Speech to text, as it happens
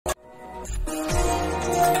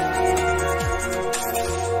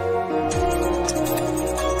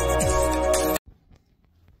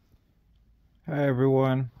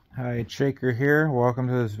Shaker here. Welcome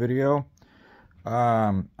to this video.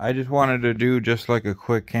 I just wanted to do just like a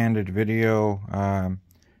quick candid video,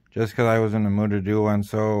 just because I was in the mood to do one.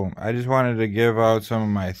 So I just wanted to give out some of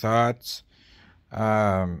my thoughts.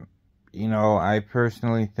 I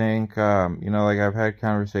personally think, like I've had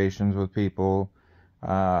conversations with people,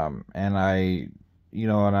 and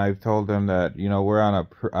I've told them that, we're on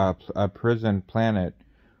a prison planet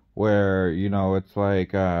where, it's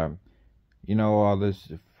like, all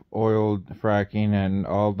this oil fracking and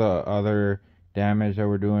all the other damage that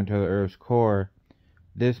we're doing to the Earth's core.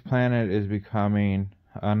 This planet is becoming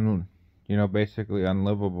basically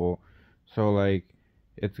unlivable. So like,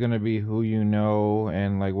 it's gonna be who you know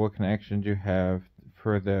and like what connections you have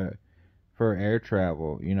for air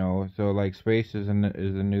travel. So like space is a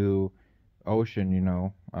new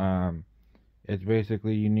ocean. It's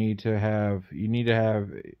basically you need to have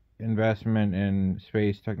investment in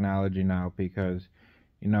space technology now, because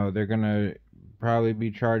they're gonna probably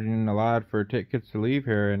be charging a lot for tickets to leave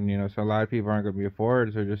here, and so a lot of people aren't gonna be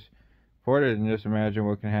afforded, so just afford it, and just imagine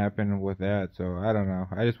what can happen with that. So I don't know,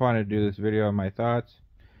 I just wanted to do this video on my thoughts.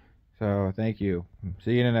 So thank you.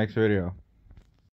 See you in the next video.